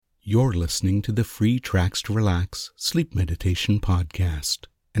You're listening to the free Tracks to Relax Sleep Meditation podcast,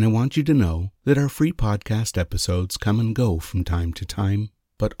 and I want you to know that our free podcast episodes come and go from time to time,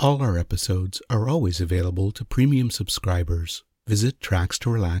 but all our episodes are always available to premium subscribers. Visit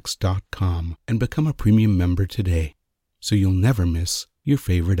trackstorelax.com and become a premium member today, so you'll never miss your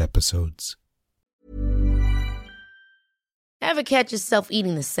favorite episodes. Ever catch yourself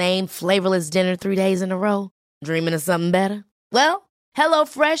eating the same flavorless dinner 3 days in a row? Dreaming of something better? Well,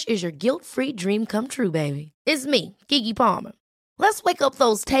 HelloFresh is your guilt-free dream come true, baby. It's me, Keke Palmer. Let's wake up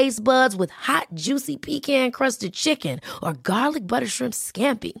those taste buds with hot, juicy pecan-crusted chicken or garlic butter shrimp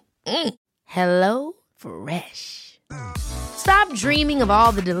scampi. Hello Fresh. Stop dreaming of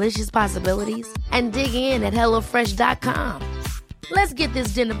all the delicious possibilities and dig in at HelloFresh.com. Let's get this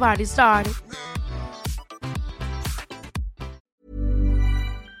dinner party started.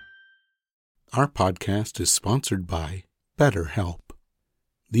 Our podcast is sponsored by BetterHelp.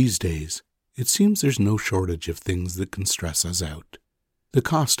 These days, it seems there's no shortage of things that can stress us out. The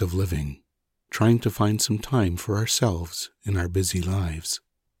cost of living, trying to find some time for ourselves in our busy lives,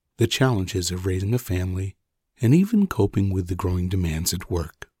 the challenges of raising a family, and even coping with the growing demands at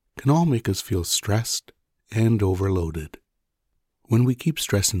work can all make us feel stressed and overloaded. When we keep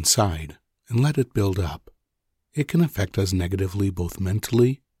stress inside and let it build up, it can affect us negatively both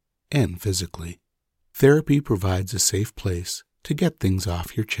mentally and physically. Therapy provides a safe place to get things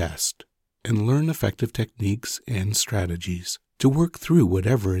off your chest and learn effective techniques and strategies to work through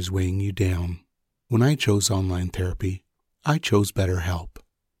whatever is weighing you down. When I chose online therapy, I chose BetterHelp,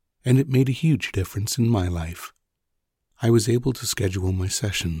 and it made a huge difference in my life. I was able to schedule my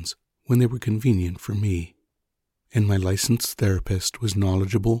sessions when they were convenient for me, and my licensed therapist was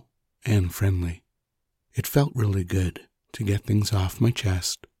knowledgeable and friendly. It felt really good to get things off my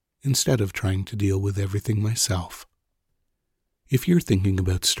chest instead of trying to deal with everything myself. If you're thinking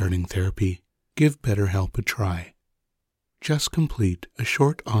about starting therapy, give BetterHelp a try. Just complete a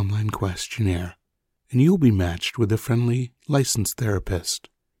short online questionnaire, and you'll be matched with a friendly, licensed therapist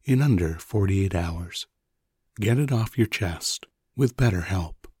in under 48 hours. Get it off your chest with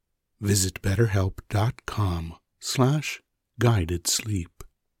BetterHelp. Visit BetterHelp.com/guidedsleep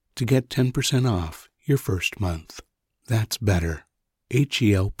to get 10% off your first month. That's better.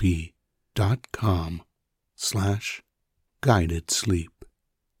 HELP.com/guidedsleep.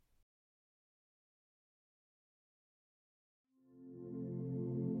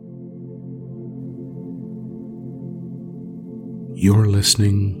 You're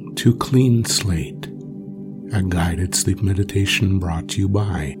listening to Clean Slate, a guided sleep meditation brought to you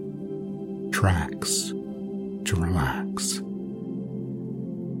by Tracks to Relax.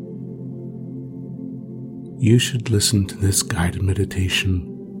 You should listen to this guided meditation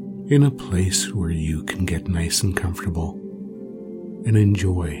in a place where you can get nice and comfortable and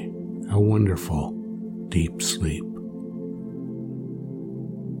enjoy a wonderful, deep sleep.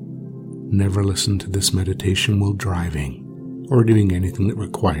 Never listen to this meditation while driving or doing anything that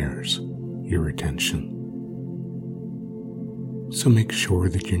requires your attention. So make sure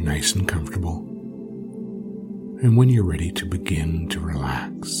that you're nice and comfortable, and when you're ready to begin to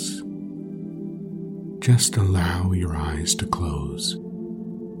relax, just allow your eyes to close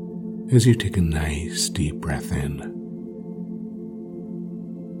as you take a nice deep breath in,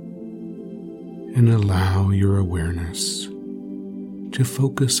 and allow your awareness to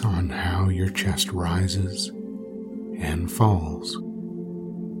focus on how your chest rises and falls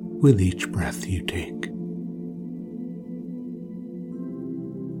with each breath you take.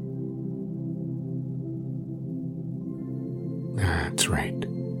 That's right.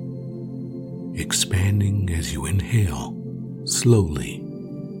 Expanding as you inhale slowly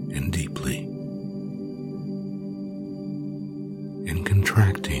and deeply, and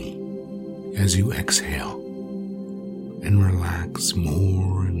contracting as you exhale and relax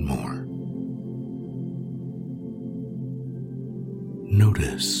more and more.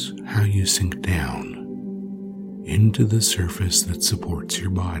 Notice how you sink down into the surface that supports your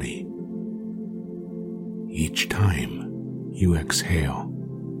body each time you exhale,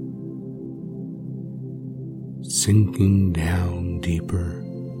 sinking down deeper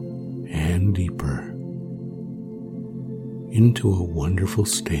and deeper into a wonderful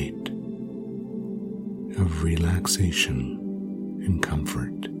state of relaxation and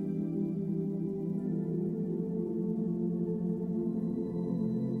comfort.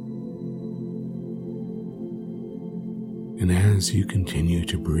 And as you continue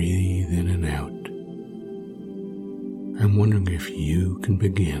to breathe in and out, I'm wondering if you can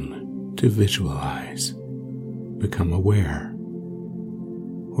begin to visualize, become aware,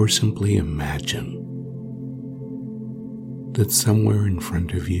 or simply imagine that somewhere in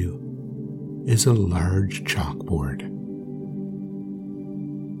front of you is a large chalkboard.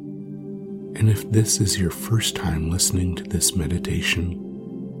 And if this is your first time listening to this meditation,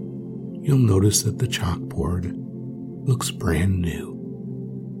 you'll notice that the chalkboard looks brand new,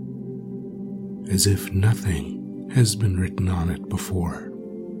 as if nothing has been written on it before.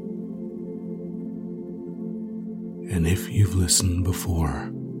 And if you've listened before,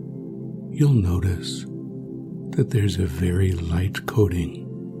 you'll notice that there's a very light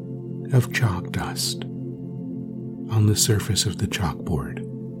coating of chalk dust on the surface of the chalkboard,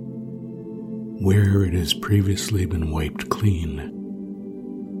 where it has previously been wiped clean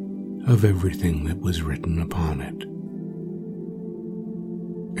of everything that was written upon it.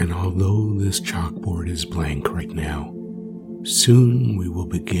 And although this chalkboard is blank right now, soon we will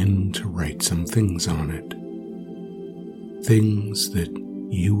begin to write some things on it. Things that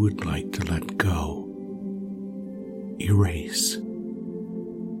you would like to let go, erase,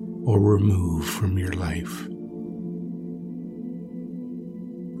 or remove from your life.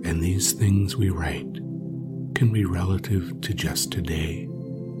 And these things we write can be relative to just today,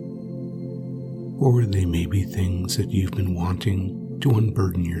 or they may be things that you've been wanting to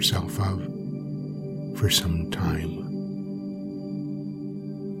unburden yourself of for some time.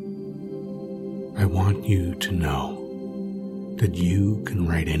 I want you to know that you can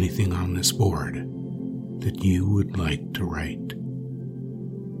write anything on this board that you would like to write.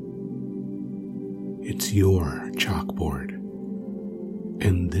 It's your chalkboard,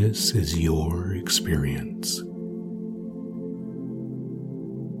 and this is your experience.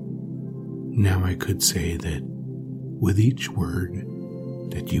 Now I could say that with each word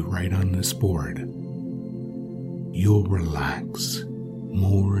that you write on this board, you'll relax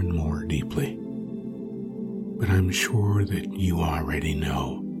more and more deeply. But I'm sure that you already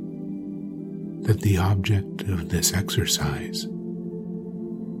know that the object of this exercise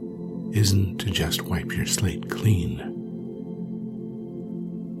isn't to just wipe your slate clean,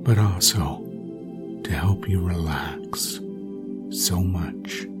 but also to help you relax so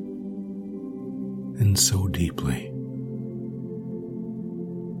much and so deeply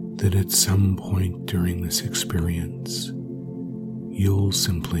that at some point during this experience, you'll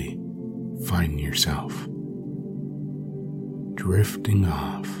simply find yourself drifting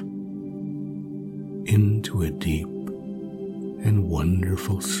off into a deep and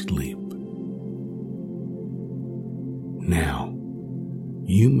wonderful sleep. Now,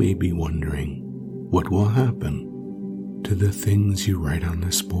 you may be wondering what will happen to the things you write on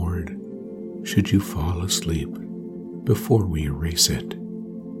this board should you fall asleep before we erase it.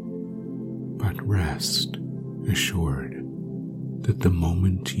 But rest assured that the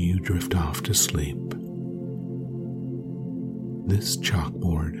moment you drift off to sleep, this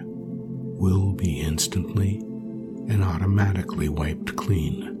chalkboard will be instantly and automatically wiped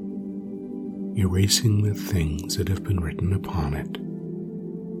clean, erasing the things that have been written upon it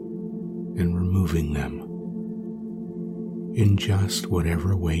and removing them in just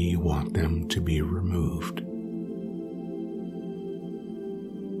whatever way you want them to be removed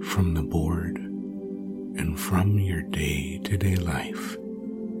from the board and from your day-to-day life.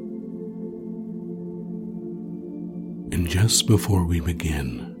 And just before we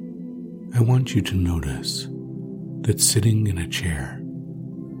begin, I want you to notice that sitting in a chair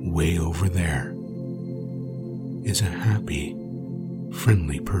way over there is a happy,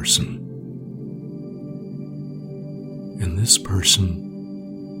 friendly person. And this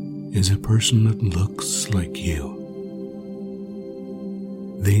person is a person that looks like you.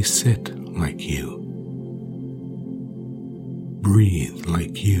 They sit like you, breathe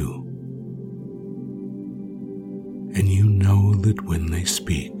like you, and you know that when they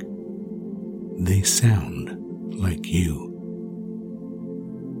speak, they sound like you.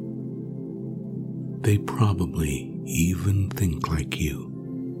 They probably even think like you.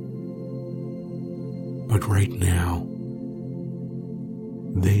 But right now,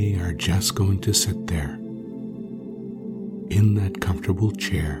 they are just going to sit there in that comfortable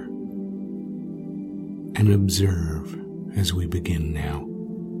chair and observe as we begin now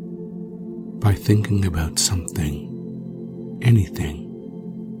by thinking about something, anything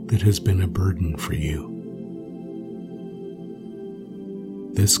that has been a burden for you.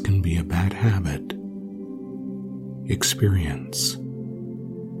 This can be a bad habit, experience,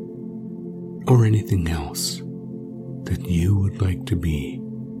 or anything else that you would like to be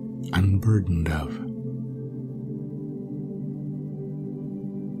unburdened of.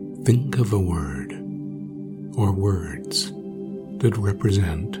 Think of a word or words that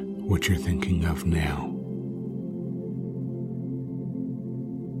represent what you're thinking of now.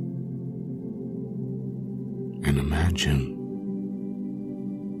 And imagine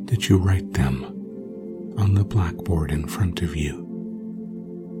that you write them on the blackboard in front of you.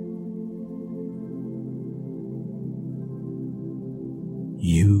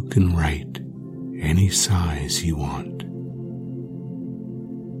 You can write any size you want,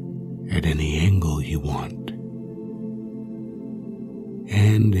 at any angle you want,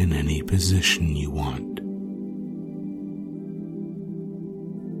 and in any position you want.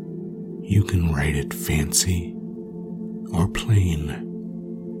 You can write it fancy or plain,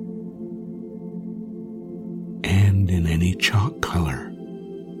 and in any chalk color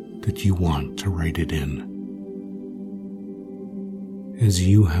that you want to write it in, as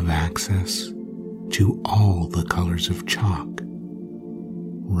you have access to all the colors of chalk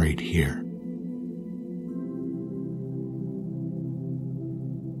right here.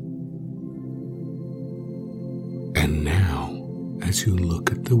 And now, as you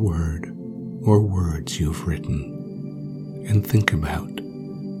look at the word or words you've written and think about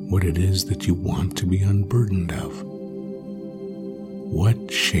what it is that you want to be unburdened of,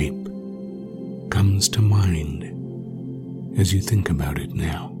 what shape comes to mind as you think about it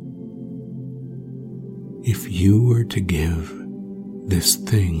now? If you were to give this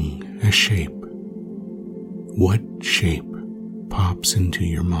thing a shape, what shape pops into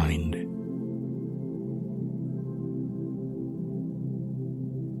your mind?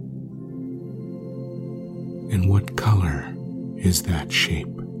 And what color is that shape?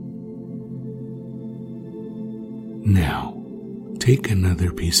 Now, take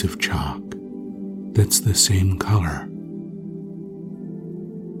another piece of chalk that's the same color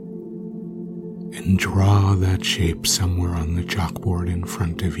and draw that shape somewhere on the chalkboard in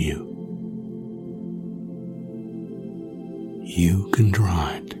front of you. You can draw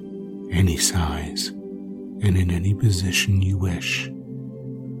it any size and in any position you wish.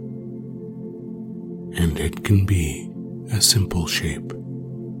 And it can be a simple shape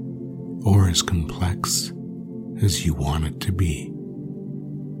or as complex as you want it to be.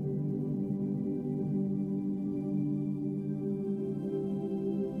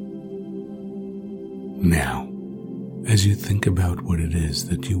 Now, as you think about what it is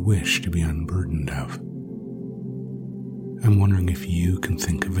that you wish to be unburdened of, I'm wondering if you can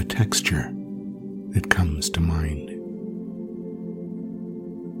think of a texture that comes to mind.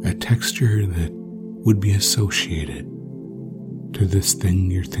 A texture that would be associated to this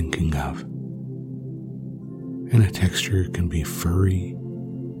thing you're thinking of. And a texture can be furry,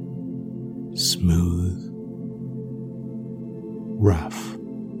 smooth, rough,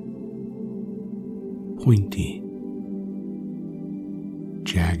 pointy,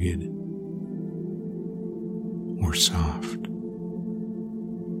 jagged, or soft,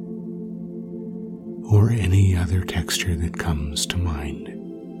 or any other texture that comes to mind.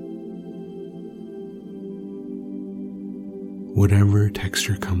 Whatever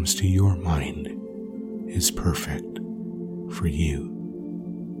texture comes to your mind is perfect for you.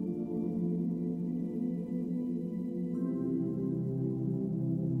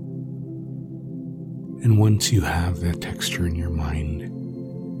 And once you have that texture in your mind,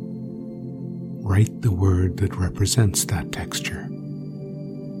 write the word that represents that texture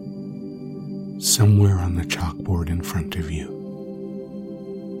somewhere on the chalkboard in front of you,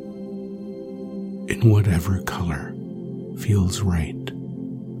 in whatever color feels right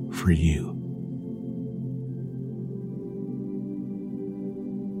for you.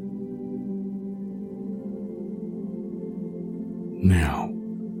 Now,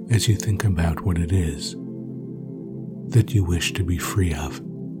 as you think about what it is that you wish to be free of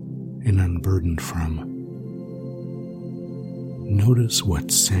and unburdened from, notice what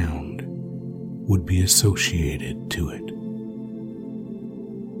sound would be associated to it.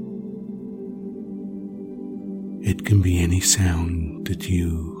 It can be any sound that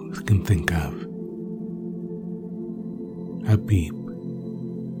you can think of. A beep,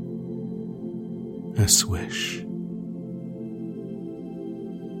 a swish,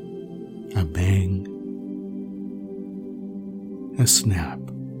 a bang, a snap,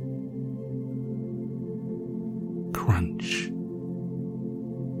 crunch,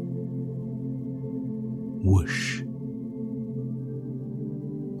 whoosh,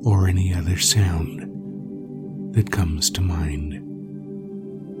 or any other sound that comes to mind.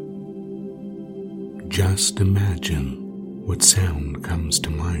 Just imagine what sound comes to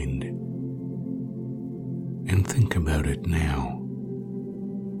mind and think about it now.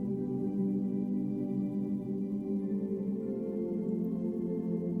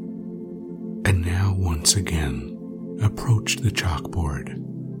 And now once again, approach the chalkboard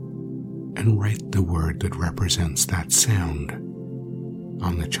and write the word that represents that sound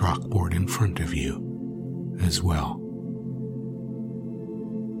on the chalkboard in front of you as well.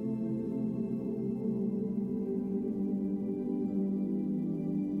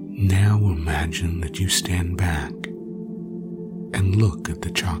 Now imagine that you stand back and look at the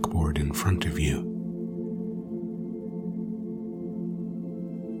chalkboard in front of you.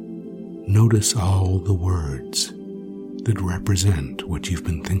 Notice all the words that represent what you've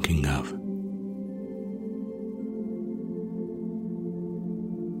been thinking of.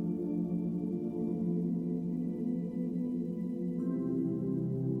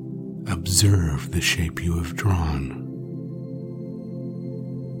 Observe the shape you have drawn.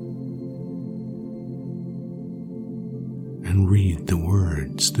 And read the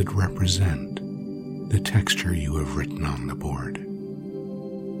words that represent the texture you have written on the board.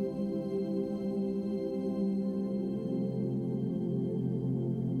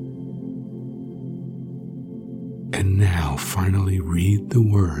 And now finally read the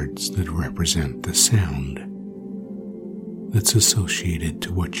words that represent the sound that's associated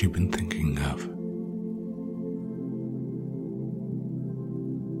to what you've been thinking of.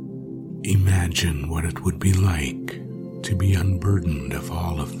 Imagine what it would be like to be unburdened of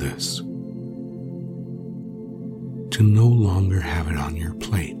all of this, to no longer have it on your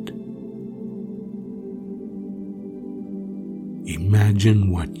plate.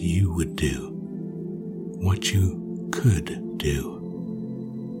 Imagine what you would do, what you could do,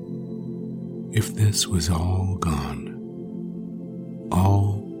 if this was all gone,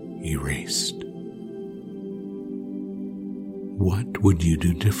 all erased. What would you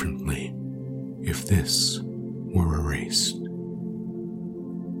do differently if this were erased?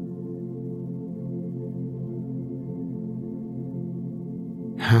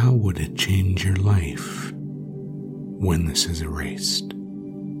 How would it change your life when this is erased?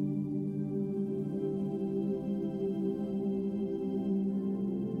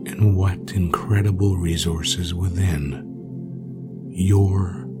 And what incredible resources within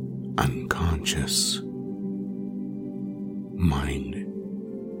your unconscious mind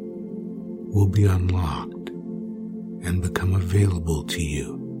will be unlocked and become available to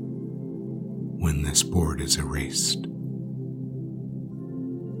you when this board is erased.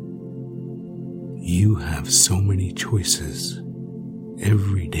 You have so many choices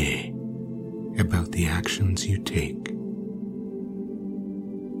every day about the actions you take.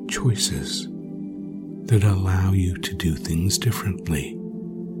 Choices that allow you to do things differently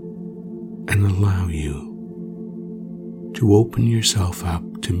and allow you to open yourself up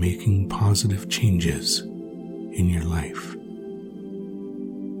to making positive changes in your life.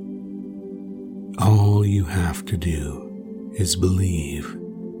 All you have to do is believe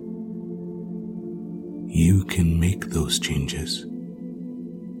you can make those changes,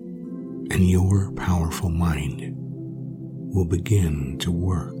 and your powerful mind will begin to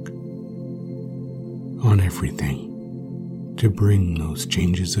work on everything to bring those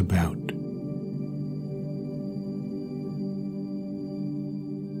changes about.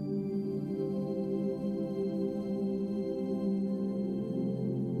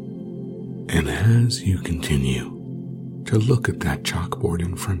 And as you continue to look at that chalkboard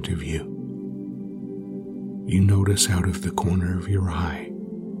in front of you, you notice out of the corner of your eye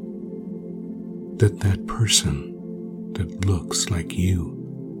that person that looks like you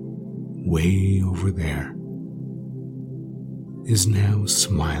way over there is now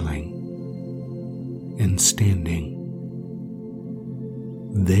smiling and standing.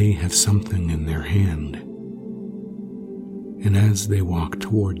 They have something in their hand, and as they walk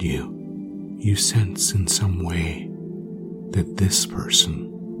toward you, you sense in some way that this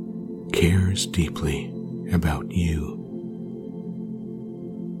person cares deeply about you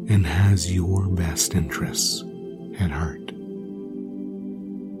and has your best interests at heart.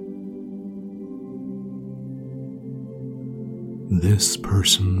 This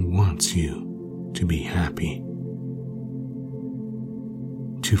person wants you to be happy,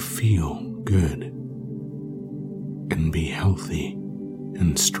 to feel good, and be healthy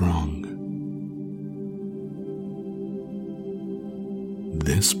and strong.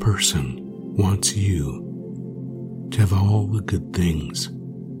 This person wants you to have all the good things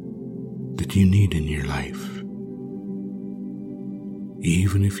that you need in your life,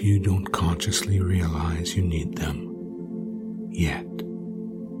 even if you don't consciously realize you need them yet.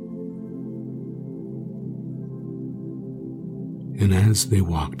 And as they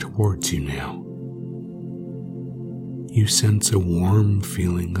walk towards you now, you sense a warm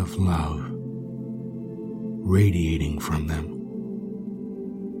feeling of love radiating from them.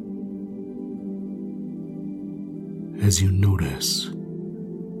 As you notice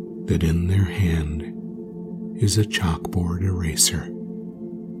that in their hand is a chalkboard eraser.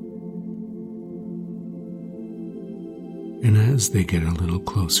 And as they get a little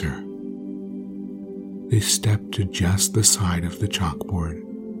closer, they step to just the side of the chalkboard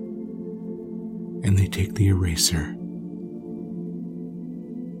and they take the eraser,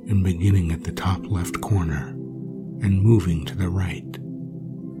 and beginning at the top left corner and moving to the right,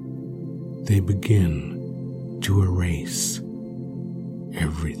 they begin to erase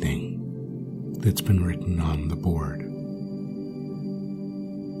everything that's been written on the board.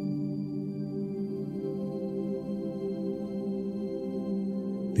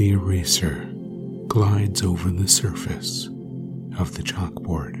 The eraser glides over the surface of the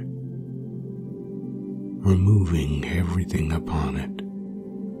chalkboard, removing everything upon it.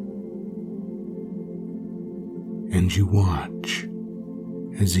 And you watch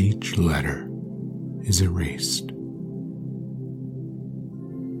as each letter is erased.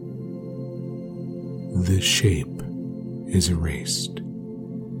 The shape is erased.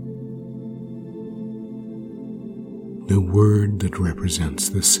 The word that represents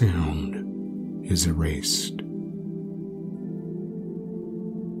the sound is erased.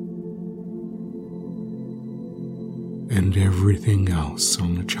 And everything else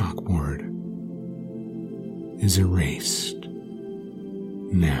on the chalkboard is erased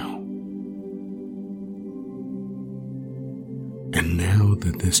now. And now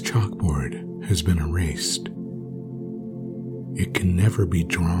that this chalkboard has been erased, it can never be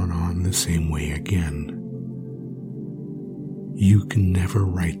drawn on the same way again. You can never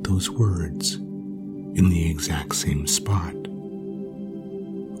write those words in the exact same spot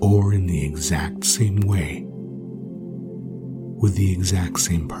or in the exact same way with the exact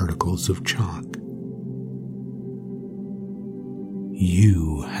same particles of chalk.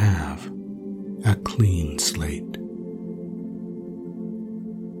 You have a clean slate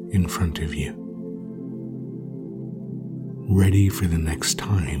in front of you, ready for the next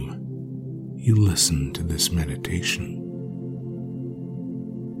time you listen to this meditation.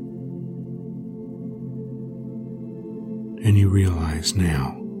 And you realize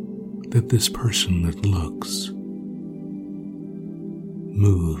now that this person that looks,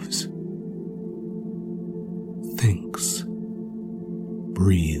 moves, thinks,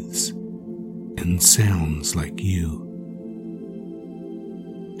 breathes, and sounds like you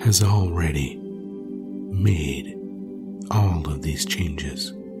has already made all of these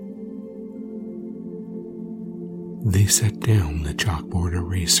changes. They set down the chalkboard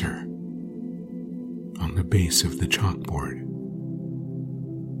eraser on the base of the chalkboard,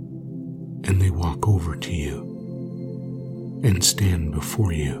 and they walk over to you and stand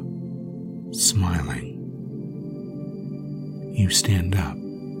before you, smiling. You stand up,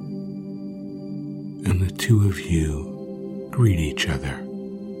 and the two of you greet each other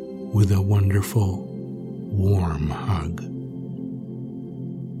with a wonderful, warm hug.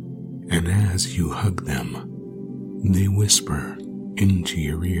 And as you hug them, they whisper into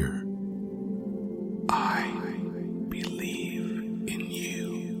your ear, "I believe in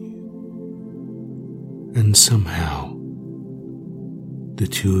you." And somehow, the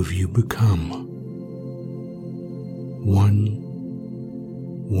two of you become one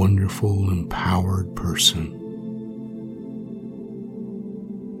wonderful, empowered person.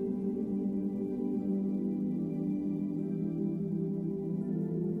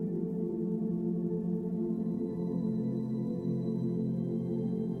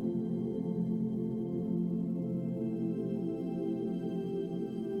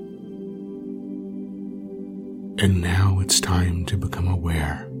 And now it's time to become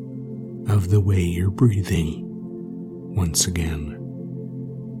aware of the way you're breathing once again,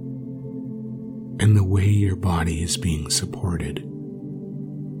 and the way your body is being supported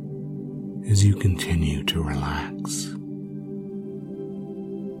as you continue to relax.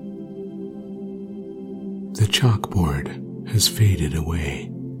 The chalkboard has faded away,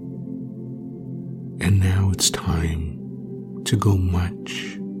 and now it's time to go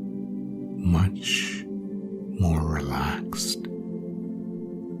much, much more relaxed,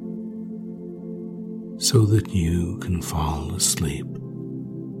 so that you can fall asleep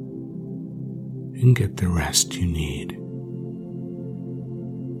and get the rest you need.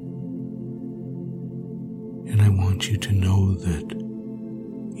 And I want you to know that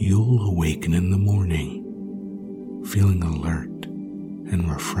you'll awaken in the morning feeling alert and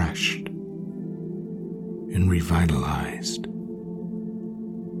refreshed and revitalized,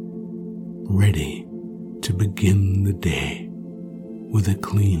 ready to begin the day with a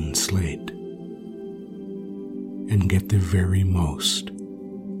clean slate and get the very most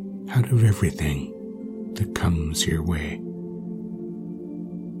out of everything that comes your way.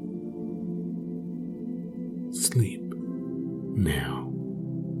 Sleep now.